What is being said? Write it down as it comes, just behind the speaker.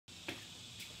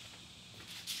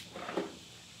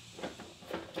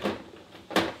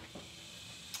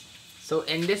So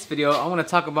in this video, I want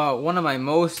to talk about one of my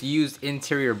most used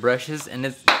interior brushes, and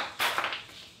it's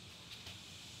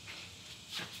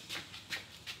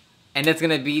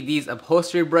gonna be these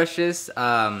upholstery brushes.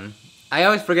 I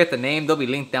always forget the name. They'll be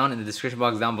linked down in the description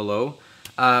box down below.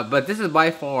 But this is by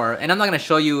far, and I'm not gonna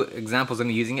show you examples of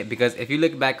me using it, because if you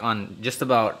look back on just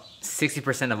about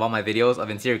 60% of all my videos of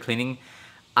interior cleaning,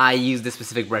 I use this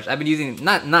specific brush. I've been using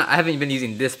I haven't been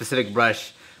using this specific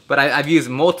brush, but I've used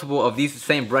multiple of these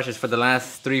same brushes for the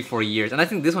last 3-4 years, and I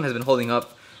think this one has been holding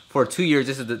up for 2 years.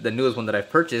 This is the newest one that I've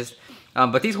purchased.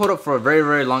 But these hold up for a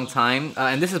very long time,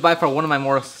 and this is by far one of my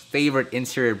most favorite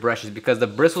interior brushes because the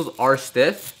bristles are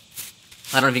stiff.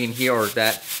 I don't know if you can hear or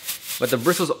that, but the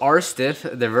bristles are stiff.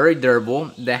 They're very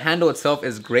durable. The handle itself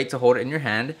is great to hold it in your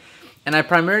hand, and I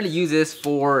primarily use this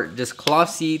for just cloth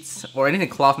seats or anything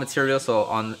cloth material. So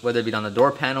on whether it be on the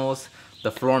door panels,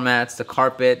 the floor mats, the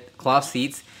carpet, cloth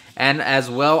seats, and as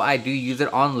well I do use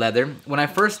it on leather. When I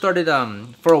first started,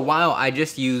 for a while I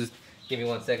just used. Give me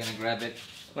 1 second to grab it.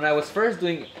 When I was first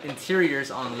doing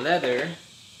interiors on leather,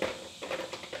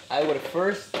 I would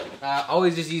first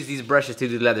always just use these brushes to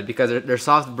do leather because they're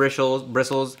soft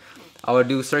bristles. I would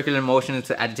do circular motions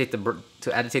to agitate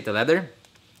the leather,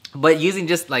 but using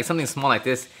just like something small like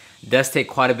this does take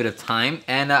quite a bit of time.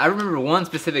 And I remember one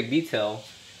specific detail.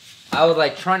 I was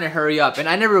like trying to hurry up, and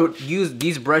I never used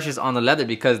these brushes on the leather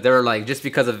because they were like just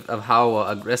because of how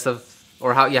aggressive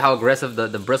or how aggressive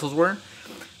the bristles were.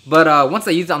 But once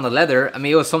I used it on the leather, I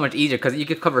mean, it was so much easier because you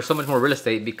could cover so much more real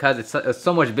estate because it's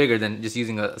so much bigger than just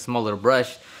using a small little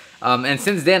brush. And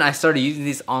since then, I started using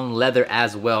these on leather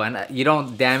as well, and you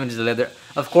don't damage the leather.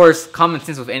 Of course, common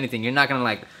sense with anything, you're not gonna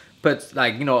like put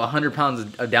like 100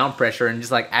 pounds of down pressure and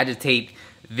just like agitate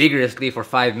vigorously for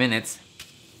 5 minutes.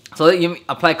 So you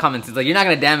apply common sense. Like you're not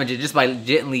gonna damage it just by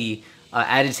gently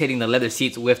agitating the leather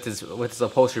seats with this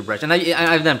upholstery brush. And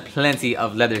I've done plenty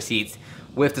of leather seats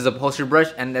with this upholstery brush,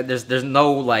 and there's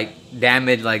no like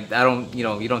damage. Like you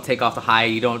don't take off the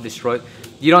hide, you don't destroy,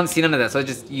 you don't see none of that. So it's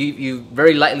just you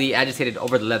very lightly agitate it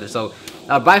over the leather. So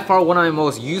by far one of my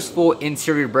most useful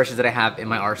interior brushes that I have in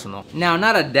my arsenal. Now,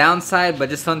 not a downside, but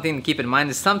just something to keep in mind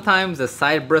is sometimes the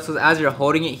side bristles, as you're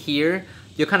holding it here,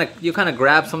 you kind of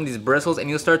grab some of these bristles and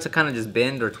you'll start to kind of just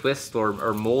bend or twist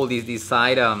or mold these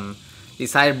side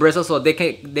bristles. So they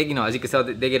as you can tell,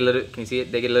 they get a little, can you see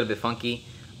it? They get a little bit funky.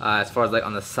 As far as like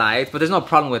on the sides, but there's no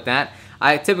problem with that.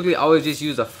 I typically always just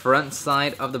use the front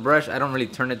side of the brush. I don't really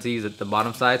turn it to use the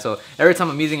bottom side. So every time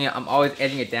I'm using it, I'm always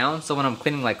edging it down. So when I'm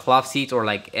cleaning like cloth seats or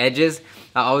like edges,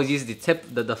 I always use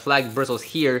the flagged bristles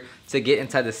here to get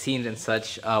inside the seams and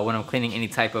such when I'm cleaning any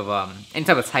type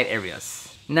of tight areas.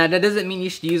 Now, that doesn't mean you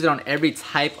should use it on every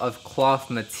type of cloth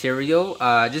material,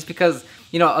 just because,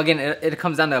 again, it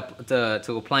comes down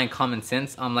to applying common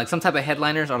sense. Like some type of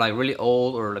headliners are like really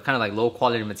old or kind of like low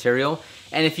quality material,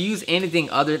 and if you use anything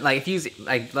other, like if you use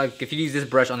if you use this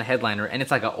brush on the headliner and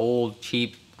it's like an old,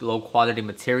 cheap, low quality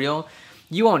material,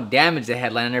 you won't damage the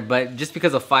headliner. But just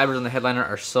because the fibers on the headliner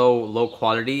are so low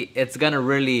quality, it's gonna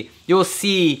really, you'll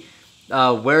see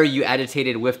where you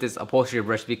agitated with this upholstery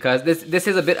brush, because this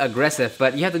is a bit aggressive,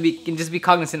 but you have to just be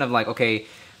cognizant of like, okay,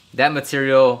 that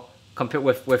material compared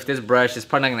with this brush is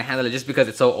probably not gonna handle it just because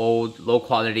it's so old, low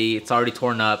quality, it's already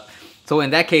torn up. So in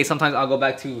that case, sometimes I'll go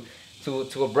back to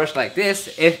a brush like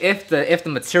this if the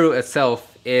material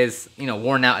itself is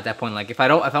worn out at that point. Like if I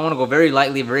want to go very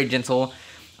lightly, very gentle,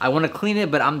 I want to clean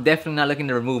it, but I'm definitely not looking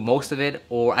to remove most of it,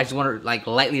 or I just want to like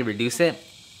lightly reduce it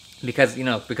because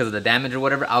of the damage or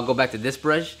whatever, I'll go back to this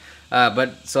brush.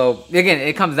 But so again,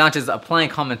 it comes down to just applying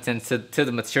common sense to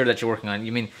the material that you're working on.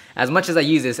 You mean, as much as I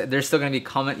use this, there's still going to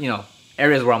be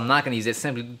areas where I'm not going to use it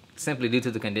simply due to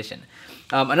the condition.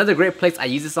 Another great place I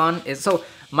use this on is, so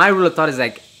my rule of thought is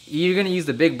like, you're going to use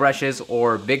the big brushes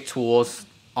or big tools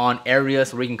on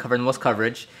areas where you can cover the most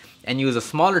coverage, and use the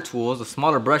smaller tools, the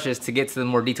smaller brushes, to get to the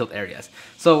more detailed areas.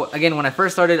 So again, when I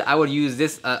first started, I would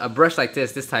use a brush like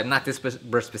this type, not this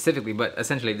brush specifically, but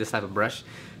essentially this type of brush,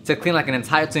 to clean like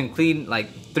to clean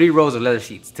like 3 rows of leather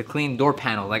sheets, to clean door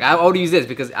panels. Like I would use this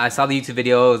because I saw the YouTube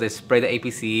videos, they spray the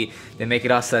APC, they make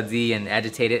it all sudsy and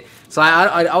agitate it. So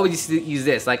I always used to use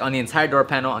this, like on the entire door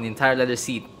panel, on the entire leather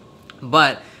seat.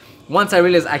 But once I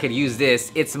realized I could use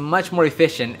this, it's much more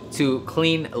efficient to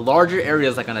clean larger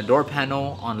areas like on a door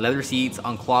panel, on leather seats,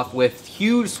 on cloth with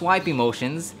huge swiping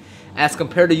motions, as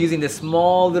compared to using this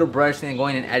small little brush and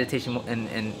going in agitation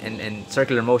and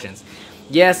circular motions.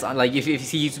 Yes, like if you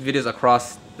see YouTube videos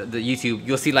across the YouTube,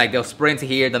 you'll see like they'll spray into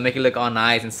here, they'll make it look all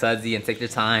nice and sudsy and take their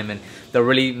time, and they'll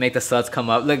really make the suds come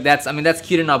up. Look, that's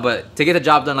cute and all, but to get the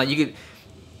job done, like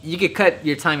you could cut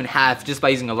your time in half just by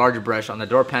using a larger brush on the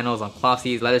door panels, on cloth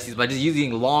seats, leather seats, by just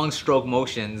using long stroke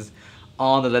motions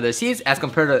on the leather seats as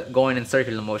compared to going in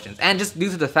circular motions. And just due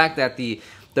to the fact that the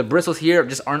bristles here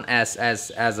just aren't as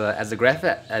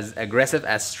aggressive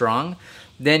as strong,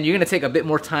 then you're gonna take a bit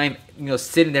more time, you know,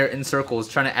 sitting there in circles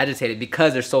trying to agitate it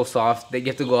because they're so soft that you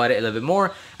have to go at it a little bit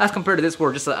more as compared to this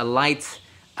where just a light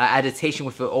agitation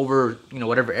with it over, you know,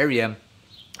 whatever area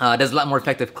does a lot more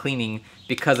effective cleaning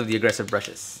because of the aggressive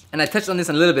brushes. And I touched on this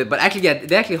a little bit, but actually, yeah,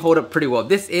 they actually hold up pretty well.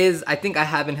 This is, I think I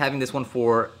have been having this one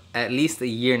for at least a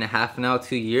year and a half now,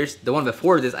 2 years. The one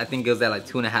before this, I think it was at like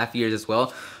 2.5 years as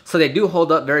well. So they do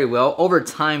hold up very well. Over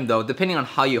time though, depending on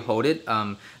how you hold it,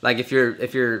 like if you're,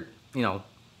 you know,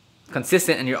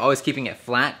 consistent and you're always keeping it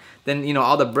flat, then, you know,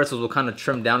 all the bristles will kind of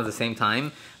trim down at the same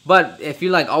time. But if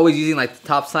you're like always using like the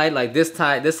top side, like this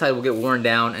side will get worn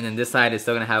down, and then this side is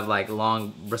still gonna have like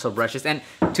long bristle brushes. And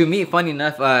to me, funny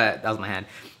enough, that was my hand.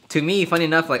 To me, funny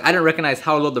enough, like I didn't recognize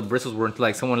how low the bristles were until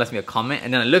like someone left me a comment,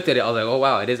 and then I looked at it, I was like, oh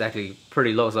wow, it is actually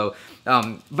pretty low. So,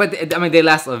 but I mean, they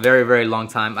last a very, very long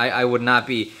time. I would not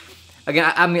be,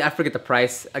 again, I mean, I forget the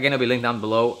price. Again, it'll be linked down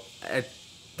below. I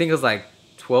think it was like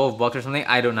 $12 or something.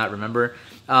 I do not remember.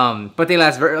 But they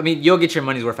last very, I mean, you'll get your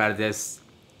money's worth out of this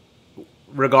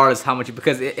regardless how much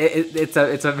because it's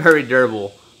a very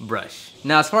durable brush.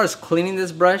 Now as far as cleaning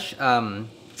this brush,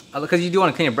 because you do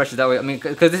want to clean your brushes that way, I mean,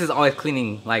 because this is always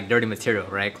cleaning like dirty material,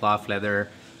 right? Cloth, leather,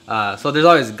 so there's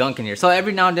always gunk in here. So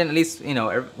every now and then, at least, you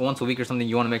know, once a week or something,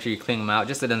 you want to make sure you clean them out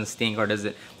just so it doesn't stink or there's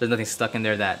nothing stuck in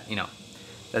there that, you know,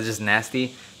 that's just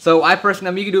nasty. So I personally,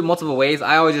 I mean, you can do it multiple ways.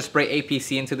 I always just spray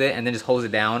APC into it and then just hose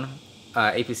it down,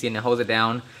 APC and then hose it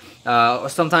down. Or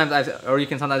sometimes you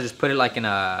can sometimes just put it like in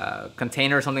a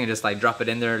container or something and just like drop it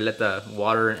in there, let the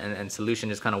water and solution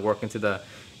just kind of work into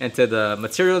the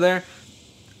material there.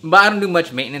 But I don't do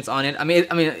much maintenance on it. I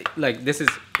mean, like it's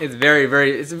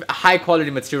it's a high quality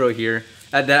material here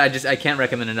that I can't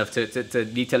recommend enough to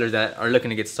detailers that are looking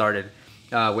to get started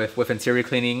with interior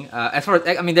cleaning. As far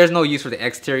as, I mean, there's no use for the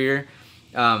exterior,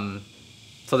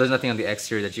 so there's nothing on the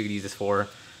exterior that you could use this for.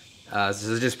 So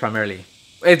it's just primarily.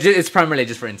 It's primarily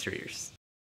just for interiors.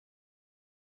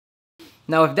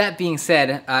 Now, with that being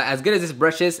said, as good as this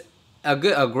brush is, a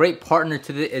great partner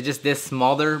to this is just this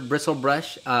smaller bristle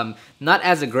brush. Not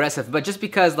as aggressive, but just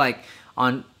because like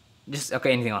on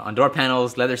anything on door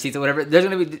panels, leather seats, or whatever, there's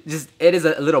gonna be it is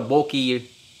a little bulky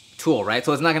tool, right?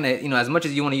 So it's not gonna, you know, as much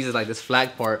as you want to use it like this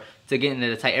flag part to get into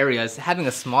the tight areas, having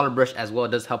a smaller brush as well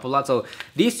does help a lot. So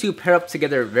these two pair up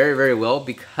together very, very well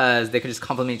because they could just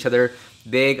complement each other.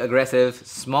 Big aggressive,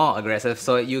 small aggressive.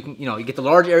 So you can, you know, you get the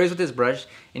large areas with this brush,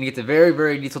 and you get the very,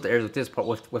 very detailed areas with this part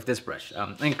with this brush,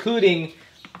 including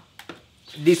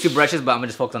these two brushes. But I'm gonna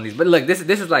just focus on these. But look, this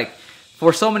is like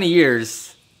for so many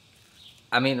years.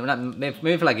 I mean,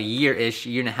 maybe for like a year-ish,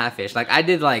 year and a half-ish. Like I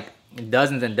did like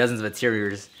dozens and dozens of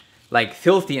interiors, like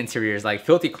filthy interiors, like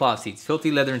filthy cloth seats, filthy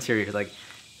leather interiors, like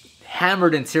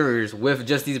hammered interiors with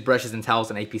just these brushes and towels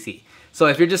and APC. So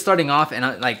if you're just starting off and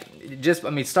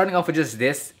starting off with just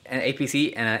this and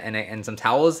APC and some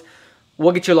towels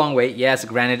will get you a long way. Yes,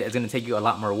 granted, it's gonna take you a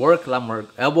lot more work, a lot more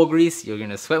elbow grease. You're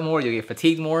gonna sweat more, you'll get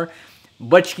fatigued more,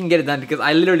 but you can get it done because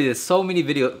I literally did so many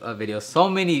videos, so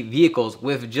many vehicles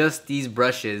with just these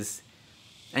brushes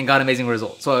and got amazing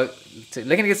results. So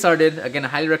looking to get started, again, I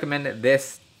highly recommend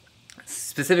this.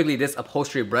 Specifically this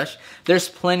upholstery brush. There's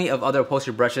plenty of other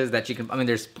upholstery brushes that you can, I mean,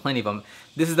 there's plenty of them.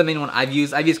 This is the main one I've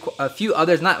used. I've used a few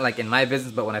others, not like in my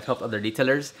business, but when I've helped other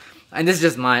detailers. And this is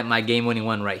just my game-winning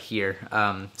one right here.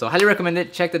 So highly recommend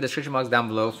it. Check the description box down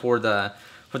below for the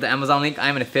Amazon link.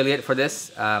 I'm an affiliate for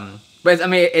this. But I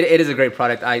mean, it is a great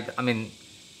product. I mean,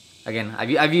 again,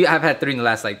 I've had 3 in the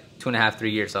last like 2.5,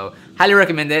 3 years. So highly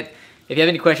recommend it. If you have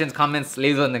any questions, comments,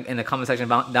 leave them in the comment section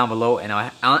down below, and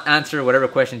I'll answer whatever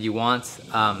questions you want.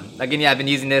 Again, yeah, I've been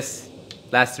using this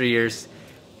last 3 years.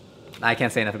 I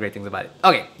can't say enough great things about it.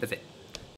 Okay, that's it.